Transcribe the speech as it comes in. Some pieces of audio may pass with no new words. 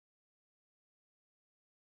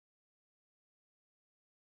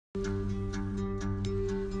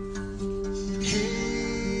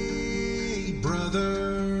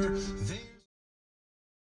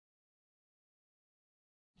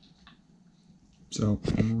So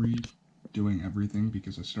I'm redoing everything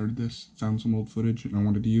because I started this, found some old footage, and I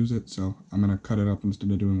wanted to use it, so I'm going to cut it up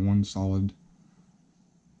instead of doing one solid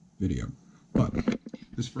video. But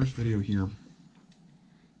this first video here,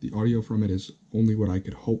 the audio from it is only what I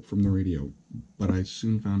could hope from the radio, but I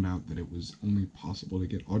soon found out that it was only possible to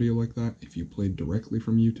get audio like that if you played directly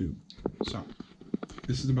from YouTube. So,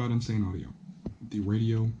 this is about Insane Audio. The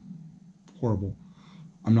radio, horrible.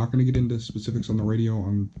 I'm not going to get into specifics on the radio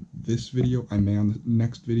on this video. I may on the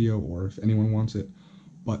next video, or if anyone wants it,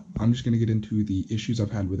 but I'm just going to get into the issues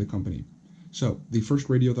I've had with the company. So, the first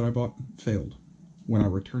radio that I bought failed. When I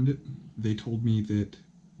returned it, they told me that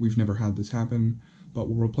we've never had this happen, but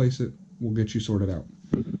we'll replace it, we'll get you sorted out.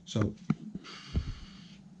 So,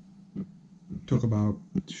 took about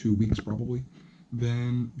 2 weeks probably.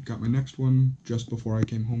 Then got my next one just before I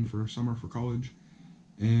came home for summer for college,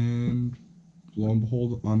 and lo and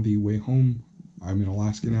behold, on the way home, I'm in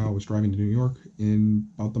Alaska now, I was driving to New York, in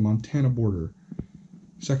about the Montana border.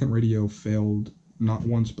 Second radio failed not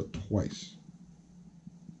once but twice.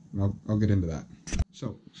 I'll get into that.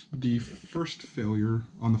 So, the first failure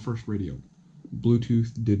on the first radio,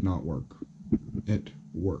 Bluetooth did not work. It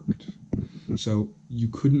worked. So, you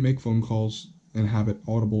couldn't make phone calls and have it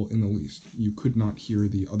audible in the least. You could not hear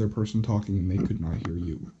the other person talking and they could not hear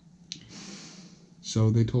you. So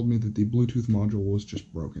they told me that the Bluetooth module was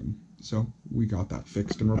just broken. So we got that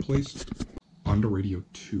fixed and replaced. On to radio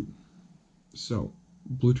 2. So,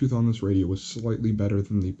 Bluetooth on this radio was slightly better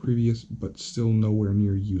than the previous, but still nowhere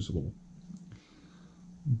near usable.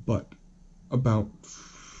 But about,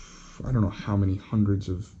 I don't know how many hundreds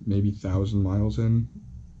of, maybe 1,000 miles in,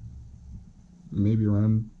 maybe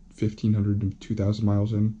around 1,500 to 2,000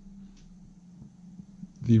 miles in,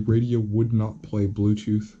 the radio would not play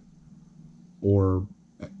Bluetooth or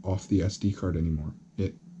off the SD card anymore.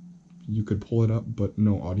 You could pull it up, but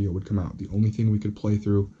no audio would come out. The only thing we could play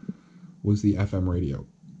through was the FM radio.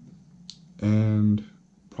 And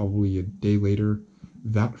probably a day later,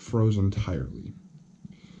 that froze entirely.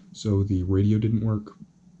 So the radio didn't work.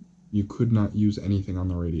 You could not use anything on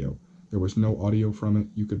the radio. There was no audio from it.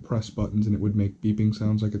 You could press buttons and it would make beeping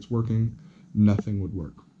sounds like it's working. Nothing would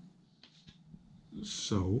work.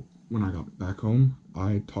 So, when I got back home,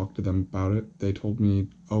 I talked to them about it. They told me,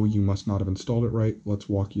 oh, you must not have installed it right. Let's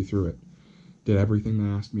walk you through it. Did everything they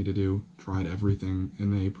asked me to do, tried everything,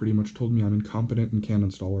 and they pretty much told me I'm incompetent and can't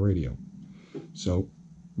install a radio. So,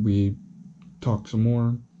 we talked some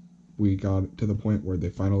more. We got to the point where they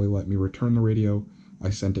finally let me return the radio. I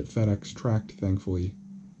sent it FedEx tracked, thankfully.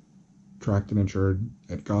 Tracked and insured.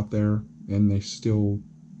 It got there, and they still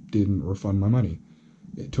didn't refund my money.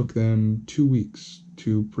 It took them 2 weeks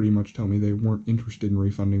to pretty much tell me they weren't interested in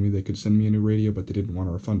refunding me. They could send me a new radio, but they didn't want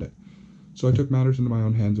to refund it. So I took matters into my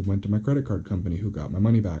own hands and went to my credit card company, who got my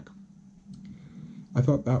money back. I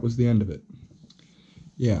thought that was the end of it.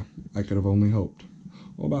 Yeah, I could have only hoped.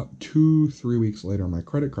 Well, about 2-3 weeks later, my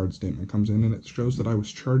credit card statement comes in, and it shows that I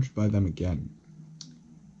was charged by them again.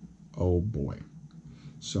 Oh boy.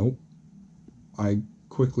 So, I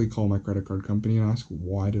quickly call my credit card company and ask,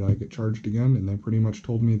 why did I get charged again? And they pretty much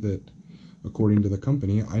told me that, according to the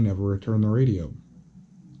company, I never returned the radio.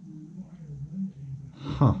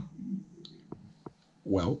 Huh.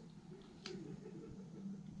 Well,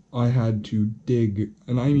 I had to dig,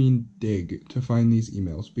 and I mean dig, to find these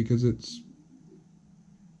emails, because it's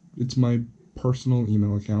my personal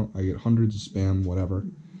email account. I get hundreds of spam, whatever.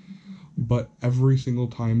 But every single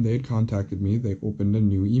time they had contacted me, they opened a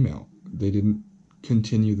new email. They didn't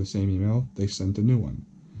continue the same email, they sent a new one.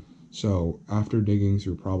 So after digging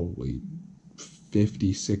through probably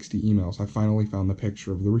 50, 60 emails, I finally found the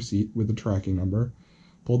picture of the receipt with the tracking number,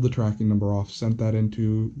 pulled the tracking number off, sent that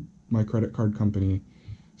into my credit card company,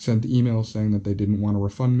 sent emails saying that they didn't want to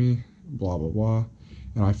refund me, blah blah blah,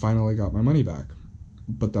 and I finally got my money back.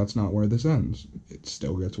 But that's not where this ends. It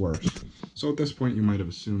still gets worse. So at this point you might have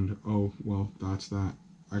assumed, oh, well, that's that.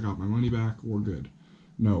 I got my money back, we're good.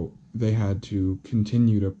 No, they had to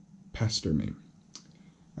continue to pester me.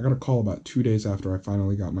 I got a call about 2 days after I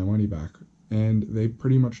finally got my money back, and they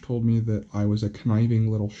pretty much told me that I was a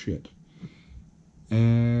conniving little shit.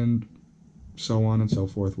 And so on and so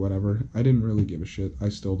forth, whatever. I didn't really give a shit, I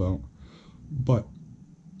still don't. But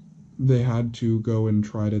they had to go and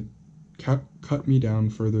try to cut me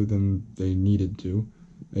down further than they needed to.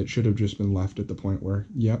 It should have just been left at the point where,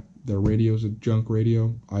 yep, their radio's a junk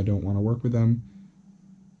radio, I don't want to work with them,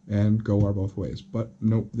 and go our both ways. But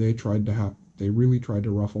nope, they really tried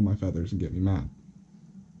to ruffle my feathers and get me mad.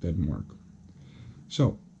 Didn't work.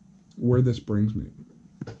 So, where this brings me.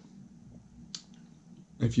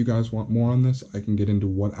 If you guys want more on this, I can get into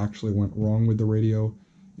what actually went wrong with the radio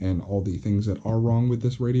and all the things that are wrong with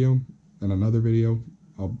this radio in another video.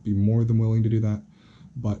 I'll be more than willing to do that.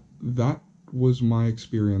 But that was my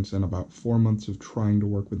experience in about 4 months of trying to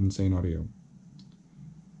work with Insane Audio.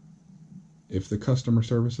 If the customer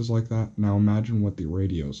service is like that, now imagine what the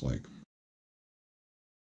radio's like.